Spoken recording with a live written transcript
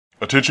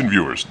Attention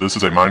viewers, this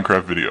is a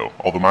Minecraft video.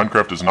 Although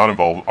Minecraft does not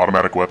involve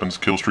automatic weapons,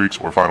 kill streaks,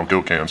 or final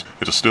kill cams,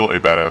 it is still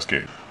a badass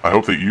game. I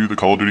hope that you, the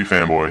Call of Duty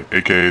fanboy,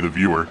 aka the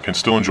viewer, can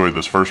still enjoy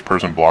this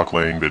first-person block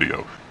laying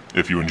video.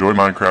 If you enjoy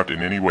Minecraft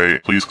in any way,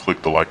 please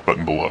click the like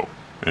button below.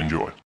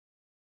 Enjoy.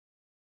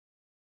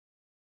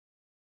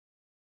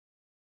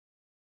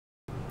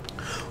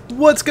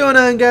 What's going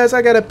on, guys?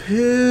 I got a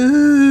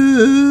poofer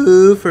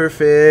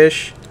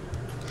fish.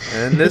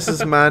 And this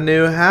is my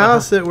new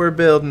house that we're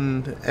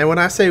building. And when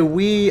I say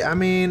we, I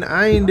mean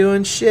I ain't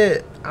doing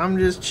shit. I'm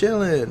just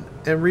chilling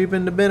and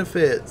reaping the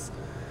benefits.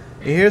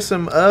 And here's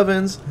some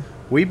ovens.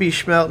 We be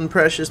smelting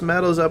precious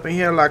metals up in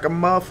here like a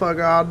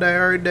motherfucker all day,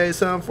 every day.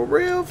 Something for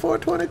real,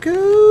 420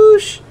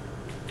 koosh.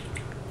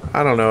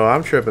 I don't know.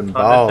 I'm tripping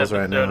balls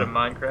right now.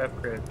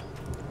 Minecraft Crypt.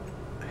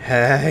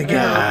 Hey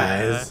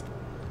guys.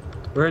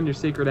 We're in your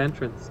secret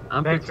entrance.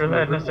 Thanks for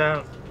letting us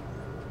out.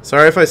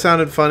 Sorry if I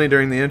sounded funny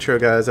during the intro,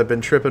 guys. I've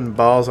been tripping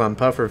balls on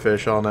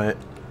pufferfish all night.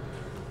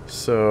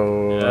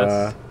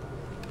 So,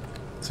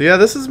 so yeah,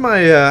 this is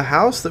my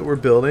house that we're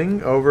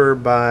building over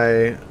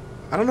by...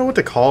 I don't know what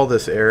to call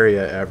this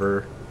area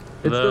ever.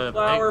 It's the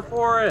flower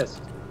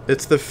forest.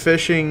 It's the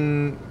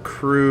fishing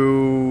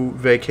crew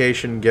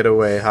vacation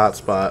getaway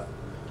hotspot.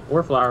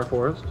 Or flower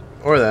forest.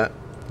 Or that.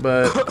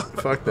 But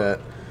fuck that.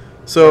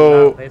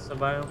 So...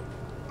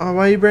 Oh,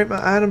 why you break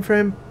my item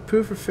frame?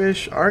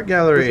 Pufferfish art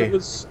gallery. It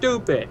was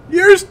stupid.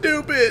 You're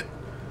stupid.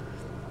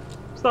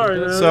 Sorry,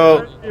 man.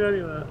 So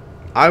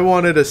I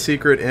wanted a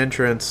secret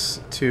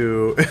entrance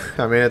to.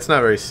 I mean, it's not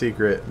very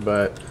secret,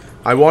 but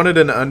I wanted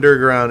an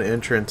underground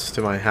entrance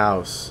to my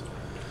house.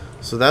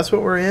 So that's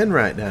what we're in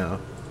right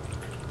now.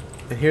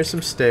 And here's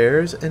some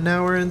stairs, and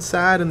now we're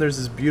inside, and there's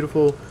this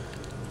beautiful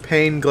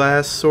pane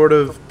glass, sort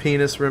of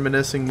penis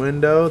reminiscing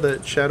window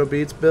that Shadow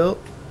Beats built.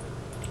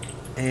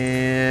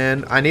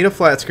 And I need a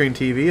flat screen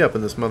TV up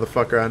in this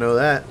motherfucker, I know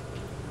that.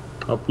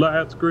 A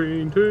flat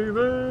screen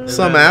TV.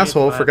 Some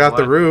asshole forgot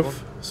the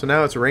roof, so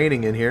now it's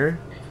raining in here.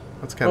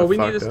 That's kind of fucked up.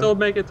 Well, we need to still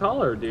make it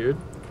taller, dude.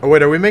 Oh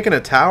wait, are we making a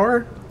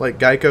tower? Like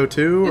Geico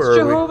 2? It's or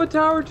Jahova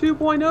Tower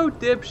 2.0,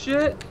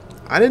 dipshit.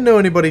 I didn't know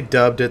anybody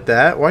dubbed it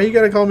that. Why you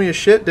gotta call me a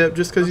shit dip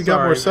just because you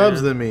got more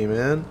subs than me,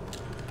 man?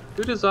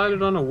 Who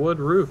decided on a wood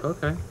roof?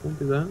 Okay, we'll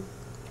do that.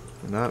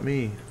 Not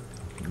me.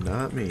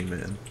 Not me,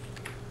 man.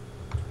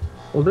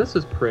 Well, this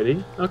is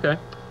pretty. Okay.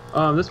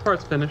 This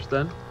part's finished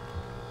then.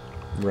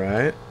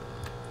 Right.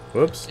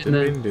 Whoops, didn't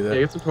mean to do that. Yeah,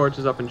 get some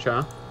torches up and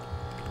chop.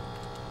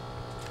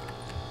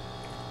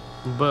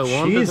 But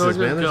Jesus,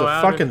 man, there's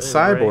a fucking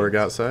cyborg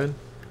outside.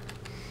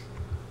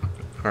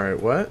 Alright,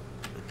 what?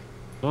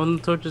 Won't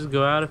the torches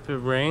go out if it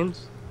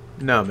rains?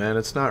 No, man,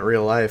 it's not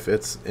real life.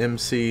 It's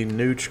MC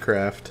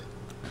CrewCraft.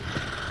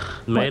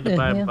 Made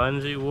by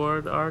Bungie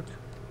Ward Arc?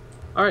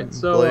 Alright,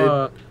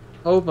 so,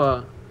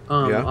 Hova,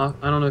 yeah?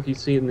 I don't know if you've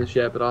seen this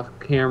yet, but off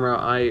camera,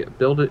 I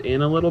built it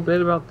in a little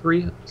bit, about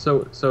 3,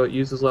 so it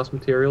uses less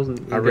materials and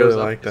I goes really up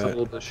like just that. a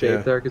little bit of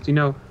shape there, because, you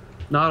know,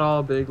 not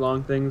all big,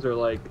 long things are,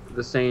 like,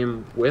 the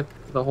same width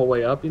the whole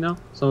way up, you know?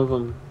 Some of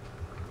them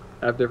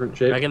have different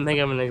shapes. I can think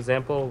of an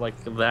example, like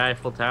the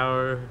Eiffel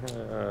Tower.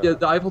 Yeah,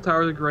 the Eiffel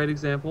Tower is a great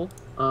example.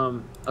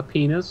 A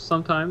penis,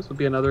 sometimes, would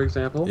be another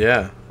example.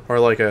 Yeah, or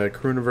like a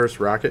Crewniverse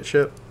rocket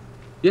ship.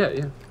 Yeah,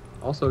 yeah.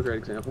 Also a great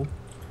example.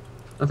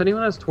 If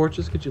anyone has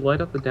torches, could you light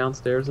up the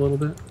downstairs a little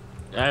bit?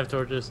 I have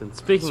torches, and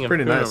speaking of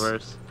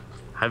Crewniverse,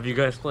 have you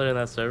guys played in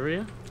that server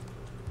yet?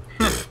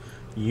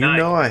 You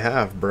know I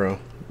have, bro.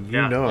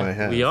 You know I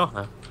have. We all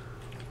have.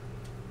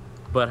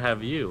 But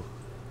have you?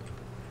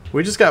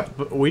 We just got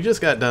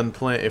done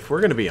playing. If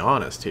we're gonna be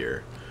honest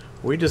here,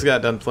 we just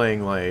got done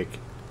playing like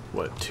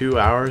what, 2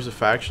 hours of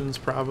factions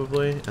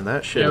probably, and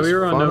that shit. Yeah, we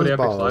were on fun Nobody as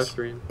Epic's balls. live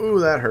stream. Ooh,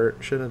 that hurt.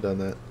 Shouldn't have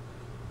done that.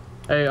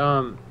 Hey,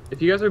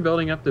 if you guys are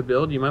building up the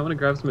build, you might want to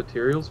grab some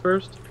materials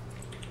first.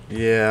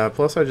 Yeah.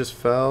 Plus, I just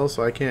fell,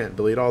 so I can't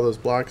delete all those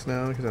blocks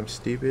now because I'm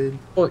stupid.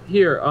 Well,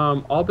 here,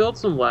 I'll build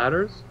some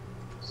ladders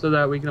so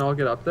that we can all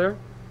get up there.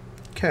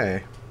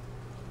 Okay.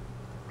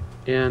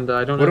 And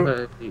I don't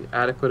have the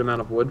adequate amount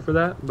of wood for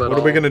that, but what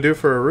are we gonna do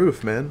for a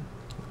roof, man?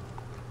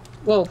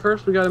 Well,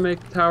 first we got to make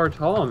the tower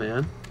tall,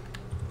 man.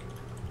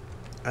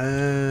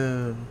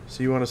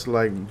 So you want us to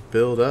like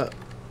build up?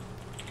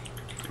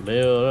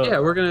 Build up. Yeah,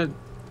 we're gonna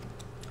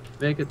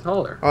make it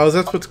taller. Oh, is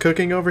that what's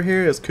cooking over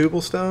here? Is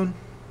cobblestone?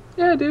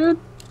 Yeah, dude.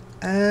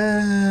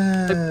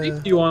 I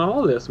think you on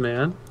all this,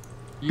 man.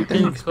 You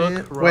can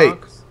cook rocks. Wait.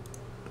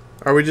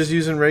 Are we just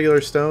using regular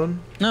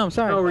stone? No, I'm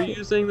sorry. No, we're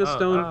using the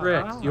stone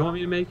bricks. You want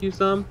me to make you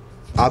some?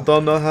 I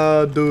don't know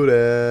how to do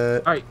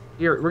that. Alright,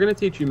 here, we're gonna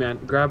teach you, man.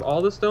 Grab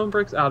all the stone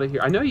bricks out of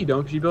here. I know you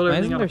don't, because you build Why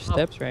everything isn't out there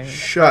of steps right here?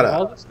 Shut up.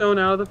 all the stone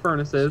out of the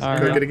furnaces. Sorry.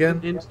 And Cook it again?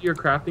 into your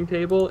crafting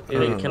table.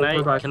 Hey, can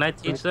I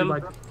teach them?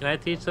 Can I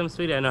teach them,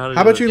 sweetie? I know how to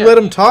How do about it. you let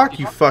him talk,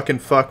 you fucking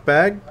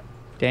fuckbag?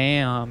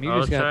 Damn, you I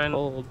was just got trying-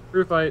 told.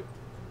 Crew fight.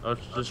 I was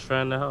just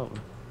trying to help.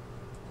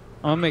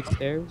 I'll make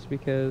stairs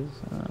because.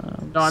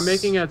 No, I'm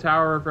making a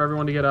tower for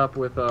everyone to get up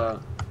with, I'm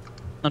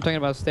talking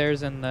about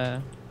stairs in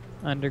the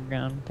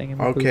underground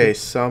thing. Okay,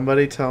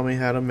 somebody tell me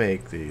how to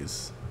make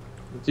these.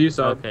 It's you,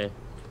 Sub. Okay.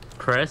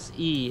 Press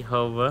E,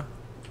 Hova.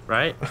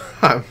 Right?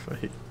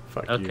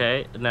 Fuck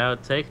okay, now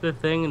take the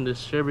thing and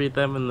distribute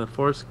them in the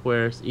 4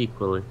 squares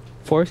equally.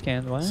 4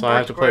 scans, what? So I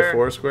have to play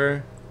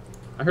Foursquare?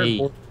 I heard E.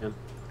 4 scan.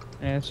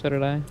 Yeah, so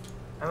did I.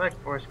 I like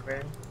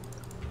Foursquare.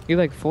 You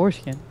like 4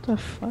 scan? What the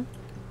fuck?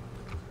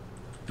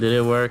 Did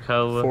it work,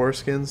 Hova?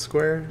 Foreskin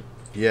square?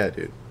 Yeah,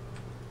 dude.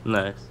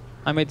 Nice.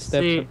 I made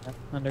steps See, in the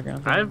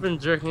underground. I've been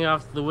jerking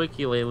off to the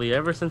wiki lately,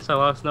 ever since I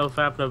lost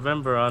NoFap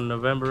November on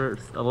November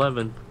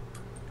 11th.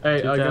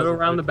 Hey, go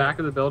around the back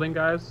of the building,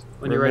 guys,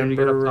 when you're ready to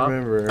get up top.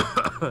 Remember.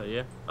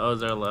 Yeah. Oh,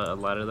 is there a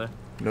ladder there?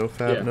 No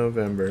Fat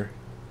November.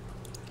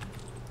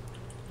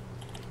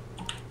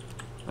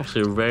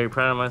 Actually, very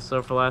proud of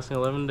myself for lasting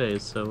 11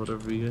 days, so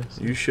whatever you guys.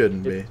 You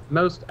shouldn't be. It's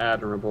most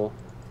admirable.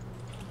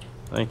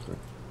 Thank you.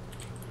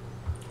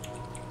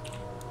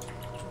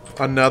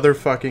 Another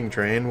fucking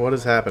train? What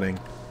is happening?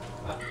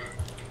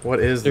 What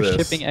is They're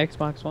this? shipping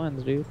Xbox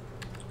Ones, dude.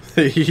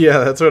 Yeah,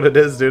 that's what it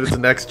is, dude. It's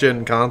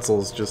next-gen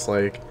consoles, just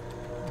like...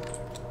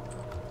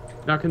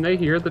 Now, can they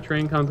hear the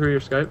train come through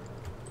your Skype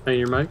and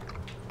your mic?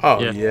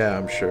 Oh, Yeah. yeah,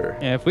 I'm sure.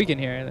 Yeah, if we can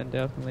hear it, then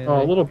definitely. Oh, a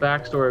like- little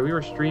backstory. We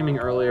were streaming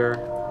earlier,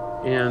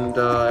 and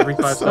every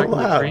 5 So seconds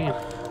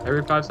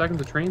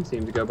loud. a train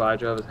seemed to go by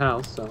Jehovah's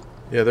house. So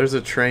Yeah, there's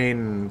a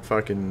train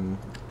fucking...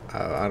 I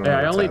don't know yeah,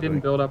 I what's only happening. didn't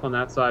build up on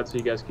that side so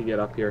you guys could get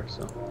up here.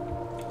 So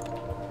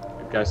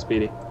good guy,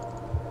 Speedy.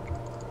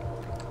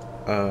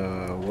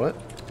 What?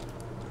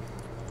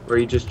 Where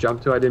you just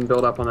jumped to, I didn't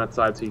build up on that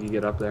side so you could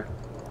get up there.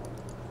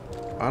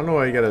 I don't know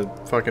why you gotta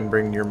fucking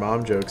bring your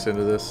mom jokes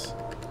into this.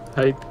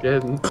 I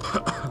didn't.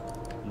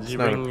 Did you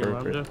not bring your mom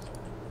appropriate. jokes?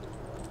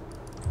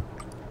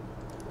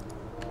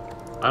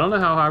 I don't know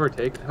how high we're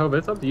taking. Hope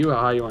it's up to you how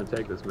high you want to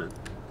take this, man.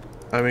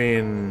 I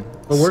mean,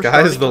 But we're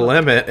sky's starting the on-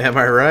 limit, am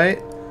I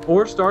right?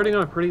 We're starting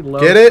on a pretty low.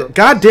 Get it?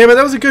 God damn it,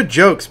 that was a good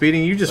joke, Speedy.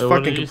 You just What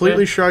fucking did you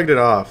completely say? shrugged it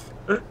off.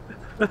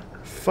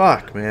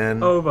 Fuck, man.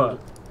 Hova.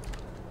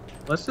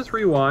 Let's just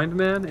rewind,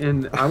 man.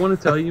 And I want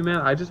to tell you, man,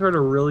 I just heard a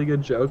really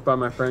good joke by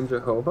my friend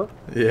Jahova.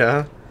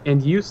 Yeah?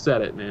 And you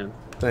said it, man.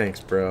 Thanks,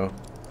 bro.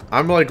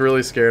 I'm like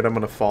really scared I'm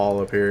gonna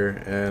fall up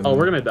here and... Oh,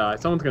 we're gonna die.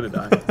 Somene's gonna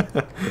die.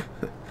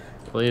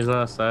 Please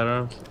not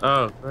sidearms.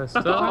 Oh, Oh, I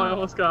stop.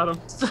 almost got him.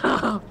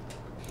 Stop.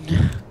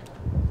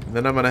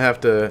 Then I'm gonna have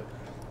to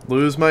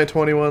lose my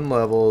 21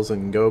 levels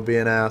and go be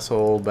an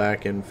asshole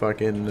back in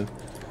fucking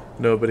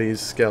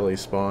nobody's Skelly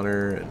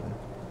spawner and...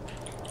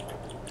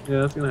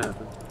 Yeah, that's gonna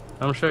happen.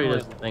 I'm sure he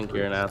doesn't think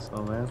you're an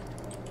asshole, man.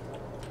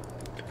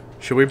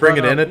 Should we bring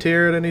it in a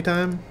tier at any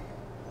time?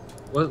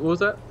 What was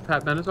that?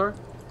 Pat Benatar?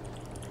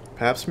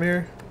 Pap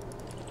smear?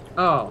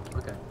 Oh,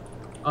 okay.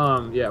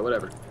 Yeah,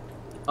 whatever.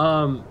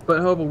 But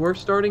Hova, we're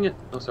starting at.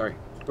 Oh, sorry.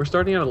 We're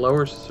starting at a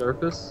lower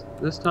surface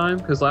this time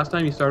because last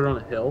time you started on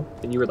a hill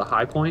and you were the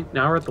high point.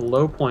 Now we're at the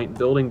low point,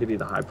 building to be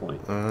the high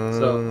point.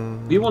 So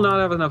we will not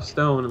have enough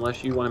stone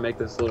unless you want to make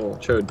this little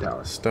chode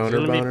tower. Is it Stoner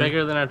gonna be boner?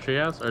 bigger than our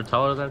treehouse or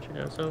taller than our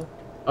treehouse?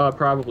 So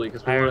Probably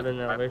because we higher want than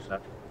the elevation.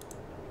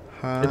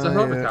 It's a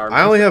Hova tower.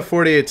 I only have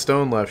 48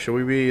 stone left. Should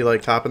we be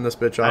like topping this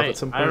bitch off at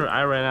some point?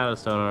 I ran out of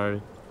stone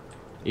already.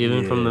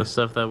 Even from Yeah. the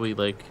stuff that we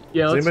like.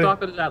 Yeah, Does let's anybody-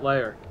 stop it at that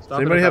layer. Does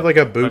anybody have like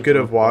a bucket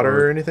of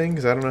water or anything?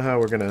 Because I don't know how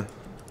we're gonna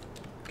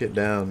get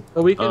down.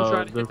 Well, we can Oh,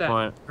 try to good get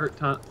point.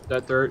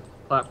 that dirt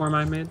platform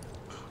I made.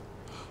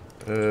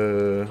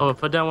 Oh,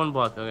 put down one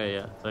block. Okay,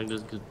 yeah. So I can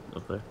just get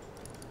up there.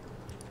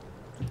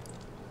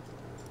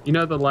 You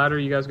know the ladder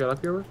you guys got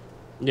up here with?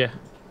 Yeah.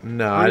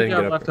 No, What I do didn't you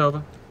get got up. left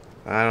over?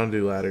 I don't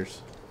do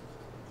ladders.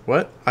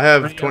 What? I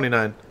have What do you got?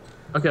 29.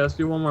 Okay, let's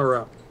do one more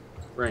row.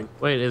 Ring.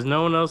 Wait, is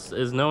no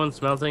one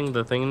smelting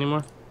the thing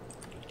anymore?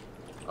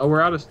 Oh,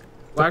 we're out of.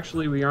 Well,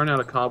 actually, we aren't out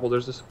of cobble.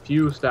 There's just a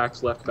few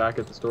stacks left back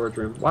at the storage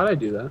room. Why'd I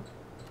do that?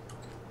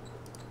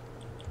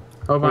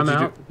 Oh, if I'm What'd you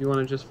out, if you want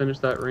to just finish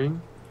that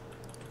ring.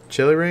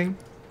 Chili ring?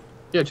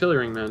 Yeah, chili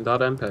ring, man.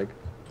 .mpeg.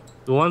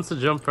 Who wants to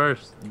jump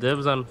first?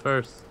 Dibs on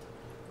first.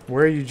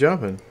 Where are you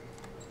jumping?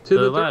 To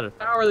The the ladder.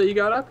 tower that you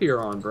got up here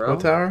on, bro. What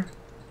tower?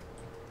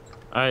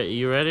 Alright,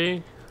 you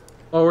ready?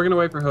 Oh, we're gonna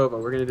wait for Hova.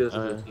 We're gonna do this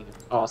as a Okay. team.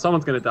 Oh,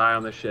 someone's gonna die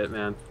on this shit,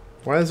 man.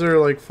 Why is there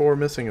like 4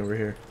 missing over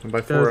here? And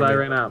by 4, Because I I mean,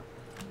 ran out.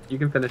 You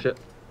can finish it.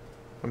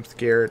 I'm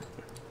scared.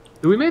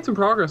 We made some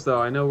progress,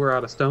 though. I know we're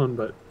out of stone,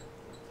 but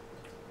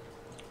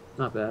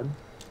not bad.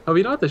 Oh,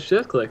 you don't have to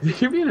shift click.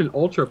 You're being an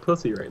ultra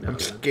pussy right now, I'm man.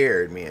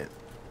 scared, man.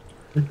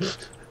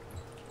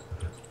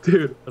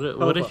 Dude.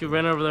 What if you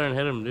ran over there and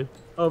hit him, dude?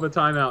 Oh, but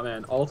timeout,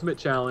 man. Ultimate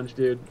challenge,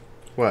 dude.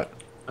 What?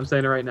 I'm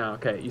saying it right now.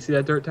 Okay, you see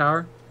that dirt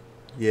tower?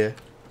 Yeah,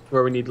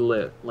 Where we need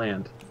to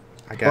land.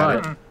 I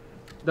got But,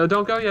 no,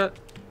 don't go yet.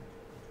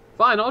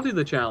 Fine, I'll do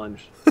the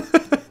challenge.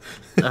 it.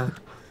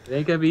 It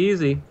ain't gonna be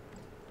easy.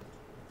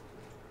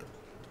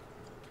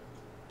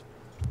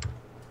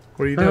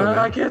 What are you doing, I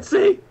man? can't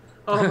see.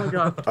 Oh my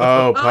god.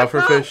 Oh, no!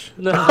 pufferfish?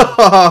 No.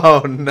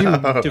 Oh, no.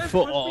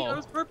 I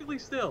was perfectly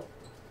still.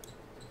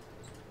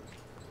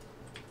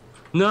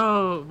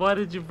 No, why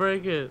did you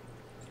break it?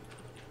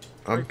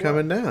 I'm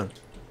coming down.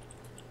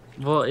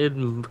 Well, it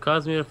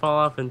caused me to fall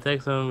off and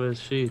take some of his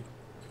sheep.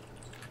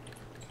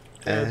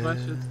 Yeah, is my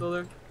shit still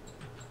there?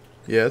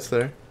 Yeah, it's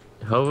there.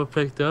 Jahova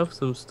picked up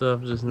some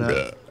stuff just now. No,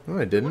 I What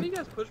do didn't. you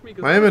guys push me?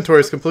 'Cause My I'm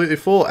inventory's stuck. completely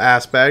full,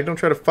 ass bag. Don't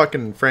try to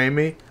fucking frame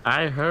me.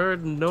 I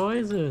heard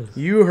noises.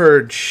 You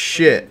heard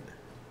shit.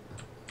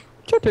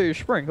 Titty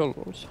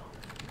sprinkles.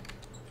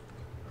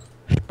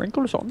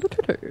 Sprinkles on the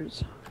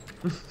titties.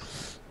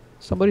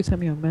 Somebody sent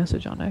me a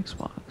message on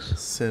Xbox.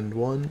 Send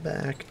one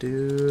back,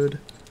 dude.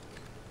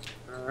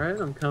 Alright,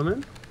 I'm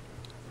coming.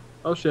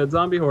 Oh shit,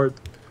 zombie horde.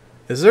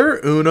 Is there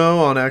Uno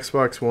on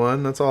Xbox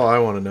One? That's all I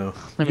want to know.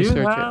 Let me You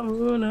search have it.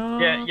 Uno.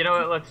 Yeah, you know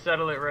what? Let's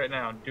settle it right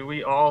now. Do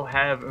we all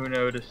have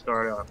Uno to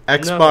start off?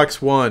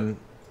 Xbox One.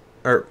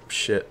 Or,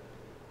 shit.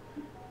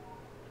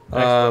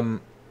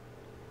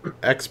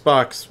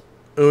 Xbox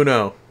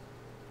Uno.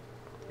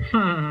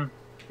 You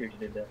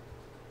did that.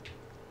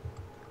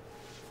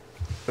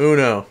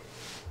 Uno.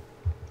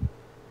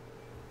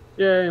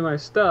 Yay, my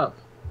stuff.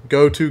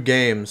 Go to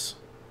games.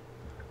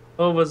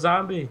 Oh, a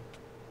zombie.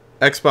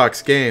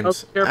 Xbox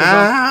games. Oh, careful,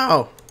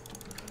 Ow!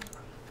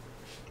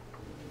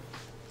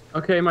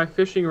 Okay, my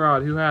fishing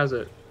rod, who has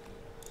it?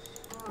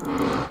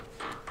 I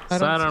don't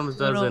Sidearms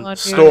see Uno doesn't. on here.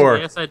 Store.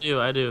 Yes, I do.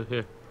 I do.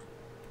 Here.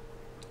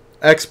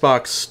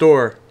 Xbox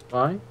store.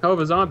 Why?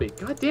 Hova zombie.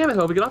 God damn it,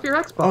 Hova, get off your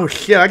Xbox. Oh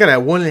shit, I got a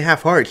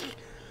 1.5 heart.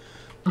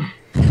 No,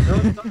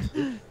 it's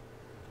not.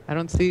 I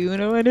don't see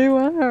Uno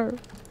anywhere.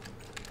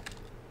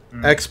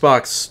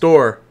 Xbox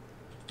store.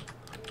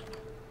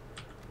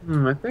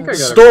 I think I got it.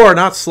 Store,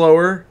 not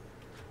slower.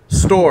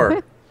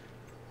 Store.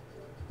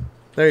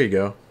 There you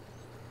go.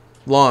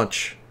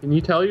 Launch. Can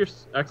you tell your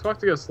Xbox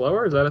to go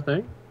slower? Is that a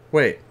thing?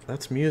 Wait,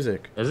 that's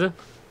music. Is it?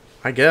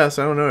 I guess.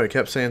 I don't know. It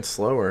kept saying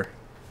slower.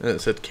 And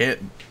it said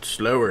can't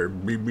slower.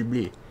 Blee, blee,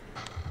 blee.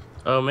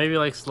 Oh, maybe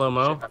like slow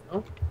mo.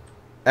 Oh,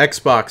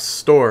 Xbox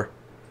store.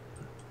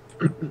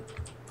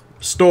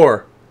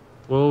 Store.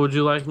 What would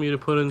you like me to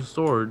put in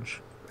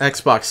storage?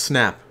 Xbox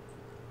snap.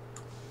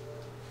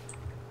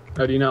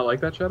 oh, do you not like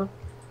that, Shadow?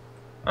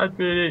 I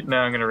did it.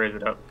 Now I'm gonna raise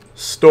it up.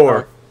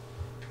 Store.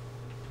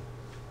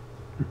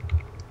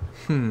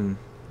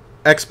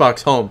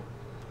 Xbox home.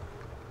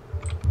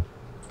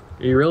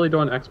 Are you really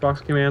doing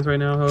Xbox commands right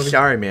now, Hova?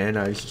 Sorry, man.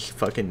 I was just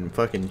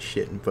fucking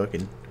shit and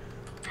fucking.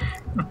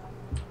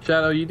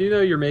 Shadow, you do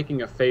know you're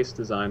making a face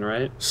design,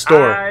 right?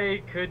 Store. I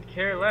could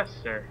care less,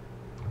 sir.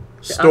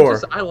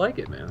 Store. I like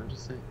it, man. I'm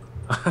just saying.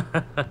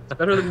 It's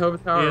better than Hova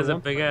Tower. He has a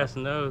 1.0. big ass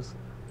nose.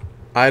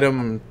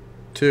 Item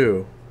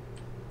 2.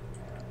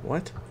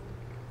 What?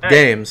 Hey,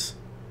 Games.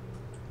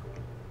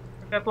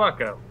 where'd that block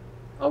go?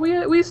 Oh,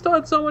 we still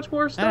had so much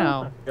more stuff,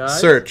 Ow. guys.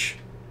 Search.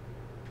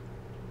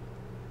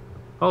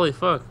 Holy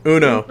fuck.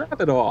 Uno. Grab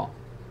it all.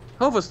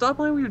 Hova, stop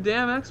playing with your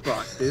damn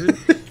Xbox,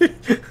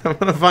 dude. I'm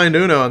gonna find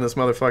Uno on this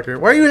motherfucker.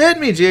 Why are you hitting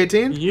me,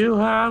 G18? You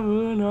have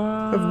Uno.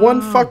 I have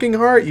one fucking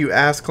heart, you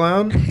ass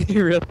clown.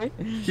 Really?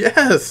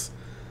 Yes.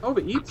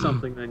 Hova, eat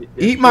something then. you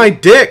Eat dipshit. my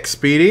dick,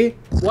 Speedy.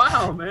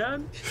 Wow,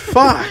 man.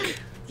 Fuck.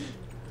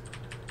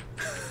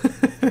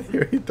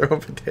 You're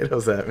throwing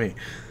potatoes at me.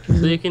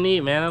 So you can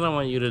eat, man. I don't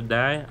want you to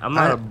die. I'm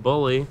not I- a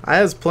bully. I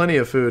has plenty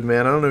of food,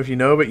 man. I don't know if you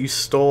know, but you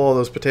stole all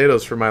those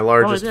potatoes from my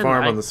largest didn't.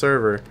 farm I- on the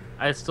server.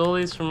 I stole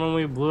these from when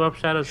we blew up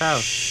Shadow's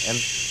house. And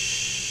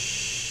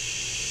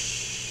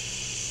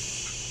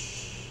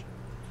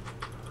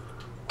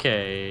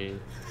okay.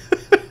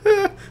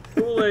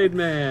 Kool-Aid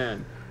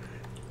man.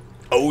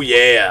 Oh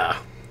yeah.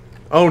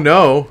 Oh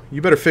no.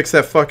 You better fix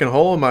that fucking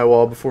hole in my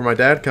wall before my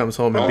dad comes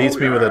home and beats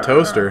me with a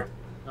toaster.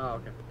 Oh,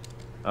 okay.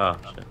 Oh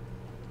shit.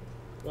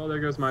 Well, there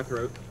goes my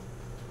throat.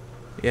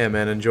 Yeah,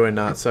 man. Enjoy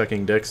not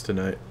sucking dicks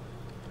tonight.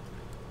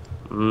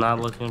 I'm not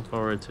looking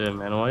forward to it,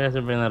 man. Why you have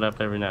to bring that up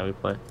every night we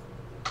play?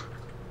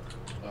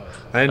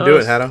 I didn't do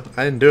it, Hatto.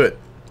 I didn't do it.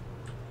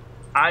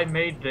 I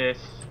made this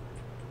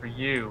for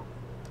you.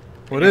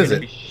 What You're is gonna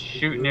it? be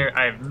shooting there.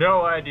 I have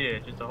no idea.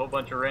 Just a whole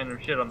bunch of random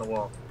shit on the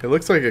wall. It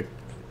looks like a.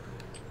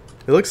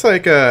 It looks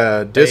like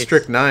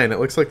District 9. It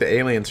looks like the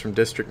aliens from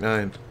District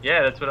 9.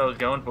 Yeah, that's what I was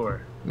going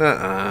for.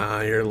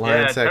 Nuh-uh, you're a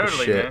lying Yeah, sack totally,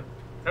 of shit. man.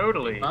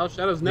 Totally. Well,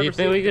 Shadow's Do never you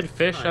think seen we it. could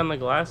fish on the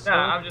glass? Nah,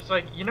 though? I'm just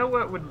like, you know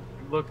what would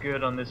look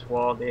good on this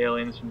wall? The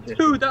aliens from District.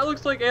 Dude, that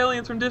looks like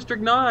aliens from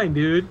District 9,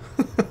 dude.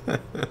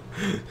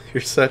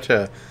 You're such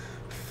a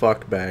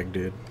fuck bag,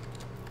 dude.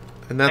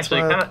 And that's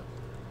Actually, why. kind of.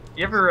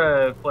 You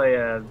ever play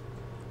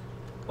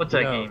what's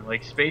that No. game?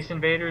 Like Space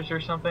Invaders or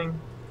something?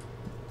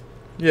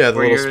 Yeah, the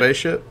where little you're-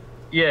 spaceship.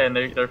 Yeah, and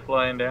they're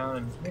flying down.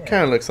 And, yeah.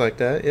 Kind of looks like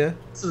that, yeah.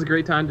 This is a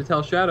great time to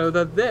tell Shadow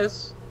that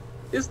this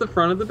is the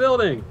front of the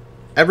building.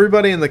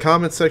 Everybody in the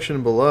comment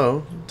section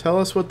below, tell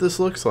us what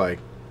this looks like.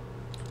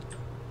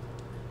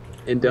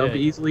 And don't Yeah. be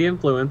easily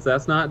influenced.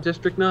 That's not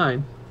District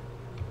 9.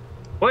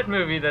 What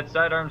movie that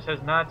Sidearms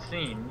has not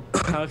seen?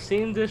 I've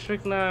seen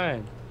District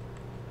 9.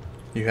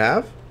 You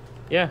have?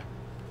 Yeah,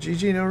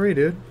 GG, no re,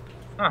 dude.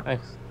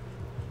 thanks.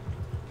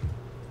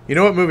 You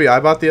know what movie I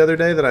bought the other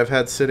day that I've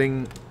had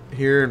sitting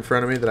here in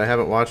front of me that I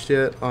haven't watched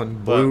yet on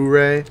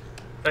Blu-ray?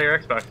 Tell your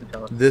Xbox to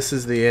tell us. This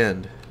is the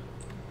end.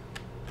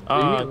 Yeah,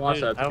 you need Oh, to watch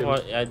dude, that, too.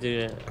 I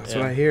do. That's yeah.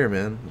 what I hear,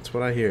 man. That's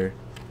what I hear.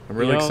 I'm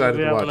really You know what excited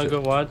movie to I'm watch gonna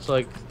it. go watch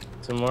like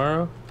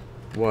tomorrow.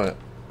 What?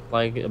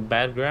 Like a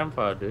bad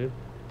grandpa, dude.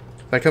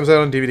 That comes out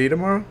on DVD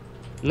tomorrow?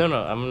 No,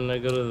 I'm gonna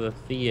go to the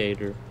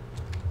theater.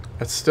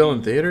 That's still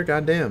in theater?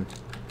 Goddamn.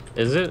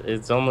 Is it?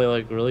 It's only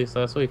like released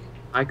last week.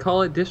 I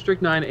call it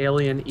District 9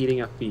 alien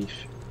eating a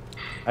fish.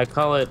 I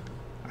call it.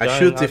 I dying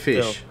shoot the hot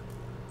still. fish.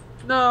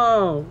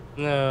 No!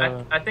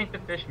 No. I think the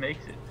fish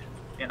makes it.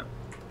 Yeah.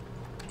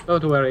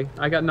 Don't worry,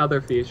 I got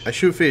another fish. I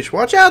shoot fish.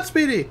 Watch out,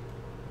 Speedy!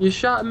 You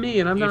shot me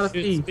and I'm You not a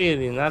shoot fish.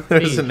 Speedy, not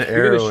There's fish. an You're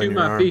arrow gonna in shoot your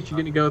my arm. fish, you're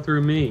gonna go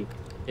through me.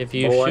 If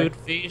you Boy. shoot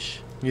fish,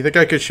 You think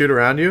I could shoot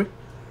around you?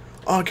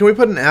 Oh, can we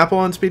put an apple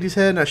on Speedy's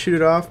head and I shoot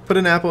it off? Put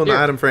an apple in the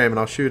Here. item frame and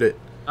I'll shoot it.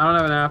 I don't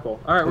have an apple.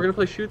 Alright, we're gonna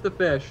play shoot the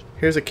fish.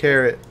 Here's a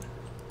carrot.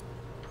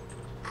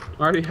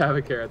 I already have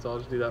a carrot, so I'll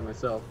just do that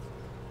myself.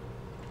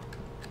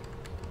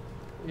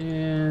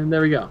 And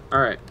there we go.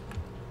 Alright.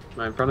 Am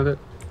I in front of it?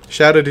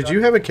 Shadow, did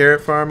you have a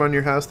carrot farm on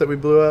your house that we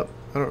blew up?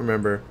 I don't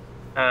remember.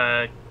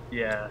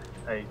 Yeah,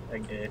 I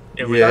did.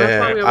 It was Yeah,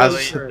 probably I really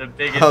was, the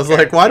biggest I was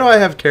like, why do I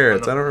have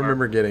carrots? on I the don't farm.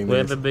 remember getting we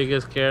have these. the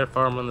biggest carrot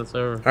farm on the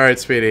server. Alright,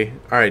 Speedy.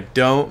 Alright,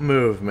 don't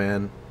move,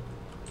 man.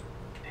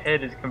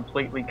 head is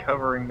completely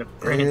covering the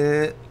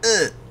frame.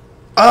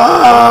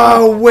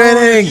 Oh,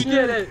 winning! You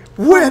did it!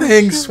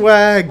 Winning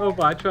swag! Oh,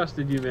 I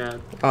trusted you,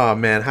 man. Oh,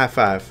 man, high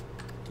five.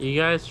 You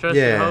guys trust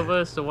Yeah.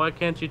 Jahova, so why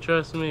can't you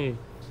trust me?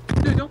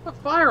 Dude, don't put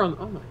fire on.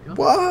 Oh my god.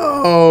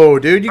 Whoa,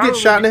 dude, you get Probably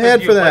shot in the because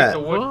head you for like that. the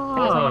wood Whoa.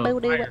 fire.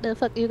 What the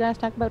fuck you guys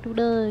talking about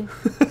today?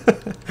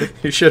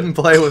 You shouldn't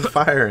play with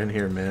fire in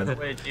here, man.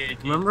 Wait,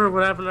 GG. Remember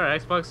what happened to our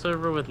Xbox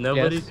server with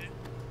nobody? Yes.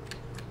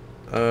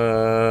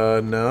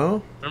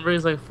 No? Remember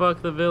he's like,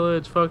 fuck the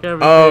village, fuck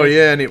everything. Oh,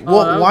 yeah, and he, that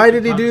well, was why a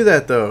did he good do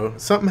that, though?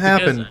 Something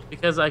happened.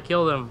 Because I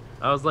killed him.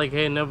 I was like,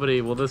 hey,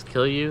 nobody, will this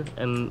kill you?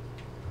 And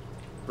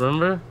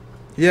remember?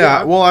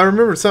 Yeah, well, I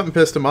remember something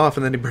pissed him off,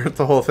 and then he burnt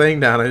the whole thing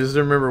down. I just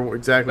don't remember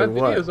exactly That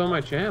what. video's on my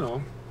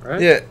channel,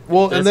 right? Yeah,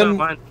 well, and It's on then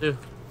mine too.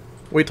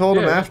 we told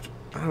him Yeah. after.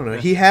 I don't know.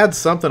 He had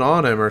something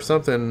on him or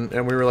something,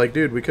 and we were like,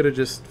 dude, we could have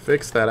just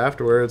fixed that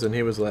afterwards, and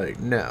he was like,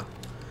 no.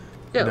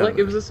 Yeah, No. like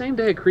it was the same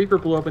day a creeper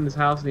blew up in his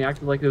house and he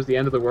acted like it was the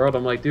end of the world.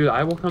 I'm like, dude,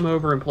 I will come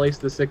over and place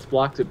the 6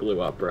 blocks it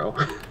blew up, bro.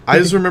 I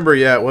just remember,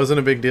 yeah, it wasn't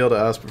a big deal to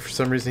us, but for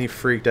some reason he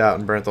freaked out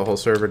and burnt the whole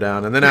server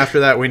down. And then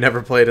after that, we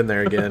never played in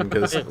there again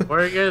because Hey,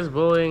 why are you guys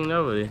bullying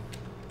nobody?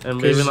 And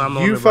maybe I'm the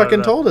one you who brought it fucking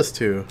up. told us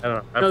to. I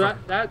don't know. No,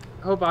 that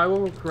hope I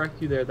will correct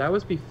you there. That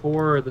was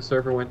before the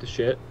server went to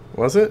shit.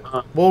 Was it?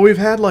 Uh, Well, we've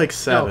had like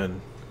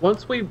 7.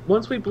 Once we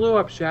blew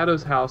up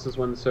Shadow's house is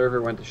when the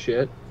server went to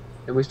shit,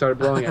 and we started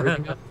blowing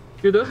everything up.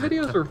 Dude, those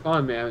videos were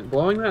fun, man.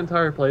 Blowing that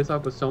entire place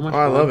up was so much Oh,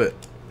 fun. I love it.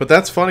 But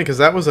that's funny because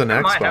that was an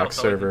My Xbox house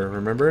server, always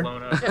remember?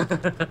 blown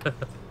up.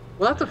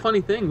 Well, that's a funny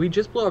thing. We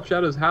just blew up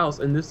Shadow's house,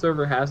 and this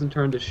server hasn't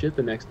turned to shit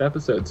the next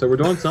episode, so we're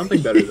doing something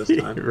better this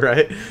time.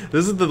 Right?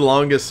 This is the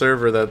longest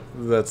server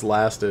that's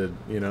lasted,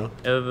 you know?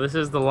 Yeah, this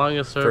is the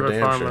longest server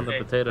damn farm sure. on the Hey,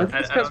 I potato. think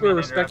it's I because don't we're mean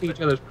to respecting interrupt,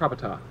 each other's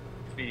property.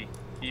 Speedy,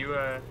 do you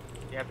happen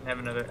to have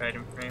another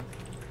item frame?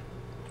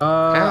 I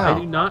Ow.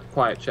 do not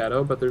quiet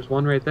Shadow, but there's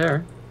one right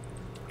there.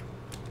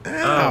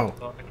 Ow!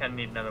 Well, I kind of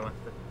need another one.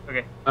 But,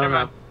 okay, I don't never know.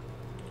 mind.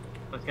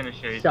 I was gonna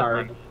show you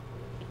Sorry. something.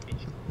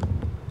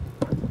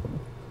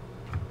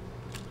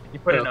 You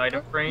put an Oh.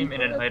 item frame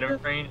in an item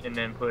frame, and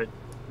then put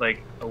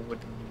like a wooden.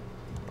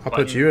 I'll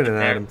button put you in an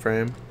there. item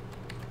frame.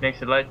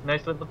 Makes it like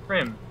nice little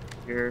trim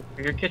for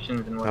your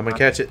kitchens and whatnot. I'm gonna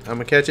catch it. I'm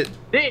gonna catch it.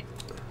 Hey!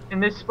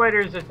 And this spider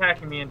is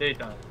attacking me in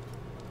daytime.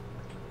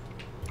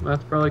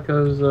 That's probably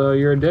because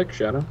you're a dick,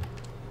 Shadow.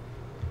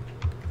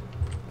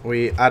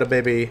 We out of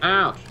baby.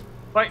 Ouch.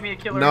 Fight me, a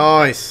killer.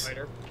 Nice.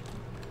 Spider.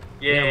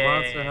 Yeah, Yeah,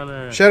 Monster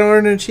Hunter. Shadow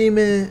earned an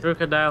achievement.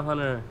 Crocodile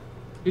Hunter.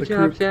 Good The job,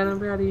 crook. Shadow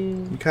Buddy.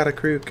 You caught a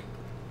crook.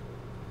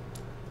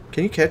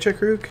 Can you catch a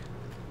crook?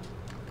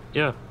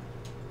 Yeah.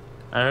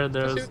 I heard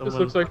there Let's was see what this someone.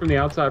 looks like from the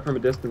outside from a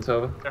distance,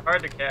 Hova. They're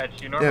hard to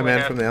catch. You normally Yeah, man,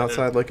 have from the to-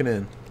 outside looking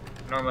in.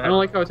 Normally I don't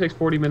like how it takes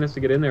 40 minutes to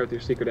get in there with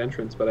your secret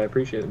entrance, but I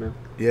appreciate it, man.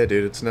 Yeah,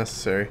 dude, it's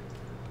necessary.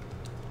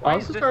 Why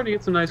Also is this- starting to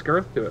get some nice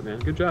girth to it, man.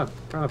 Good job.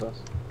 Proud of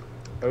us.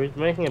 Are we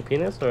making a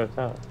penis or a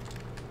tower?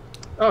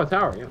 Oh, a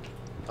tower, yeah.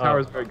 Oh. Tower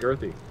is very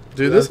girthy.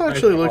 Dude, Yeah, this that's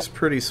actually nice. looks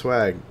pretty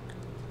swag.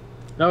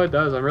 No, it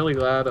does. I'm really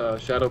glad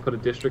Shadow put a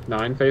District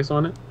 9 face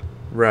on it.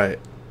 Right.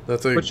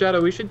 That's a But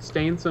Shadow, we should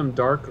stain some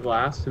dark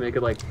glass to make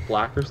it like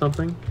black or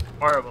something.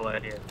 Horrible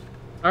idea.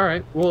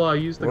 Alright, we'll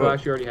use the Whoa.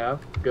 glass you already have.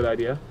 Good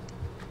idea.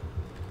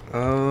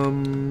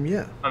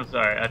 yeah. I'm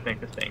sorry. I think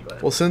the stained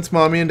glass. Well, since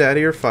Mommy and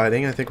Daddy are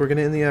fighting, I think we're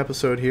gonna end the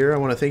episode here. I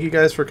want to thank you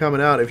guys for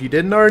coming out. If you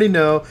didn't already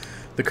know,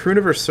 the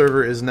Crewniverse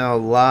server is now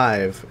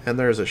live, and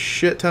there's a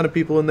shit ton of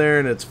people in there,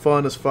 and it's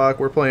fun as fuck.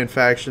 We're playing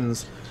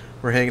factions,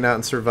 we're hanging out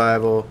in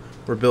survival,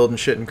 we're building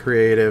shit in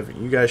creative.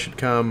 You guys should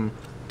come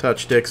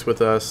touch dicks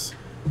with us.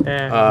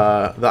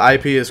 The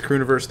IP is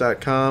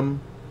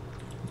crewniverse.com.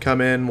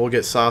 Come in, we'll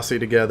get saucy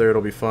together.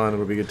 It'll be fun.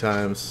 It'll be good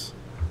times.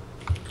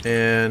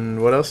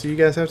 And what else do you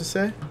guys have to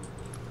say?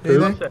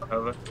 Well Anything? said,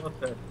 Hova. Well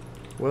said.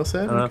 Well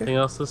said. Nothing Okay.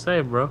 else to say,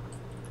 bro.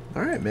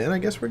 All right, man. I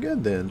guess we're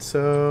good then.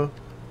 So,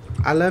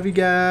 I love you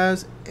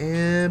guys,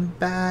 and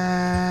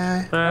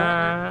bye.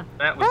 Bye.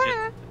 That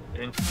was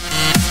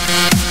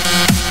just.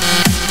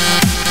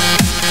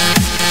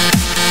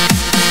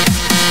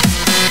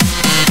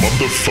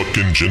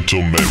 Motherfucking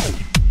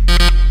gentlemen.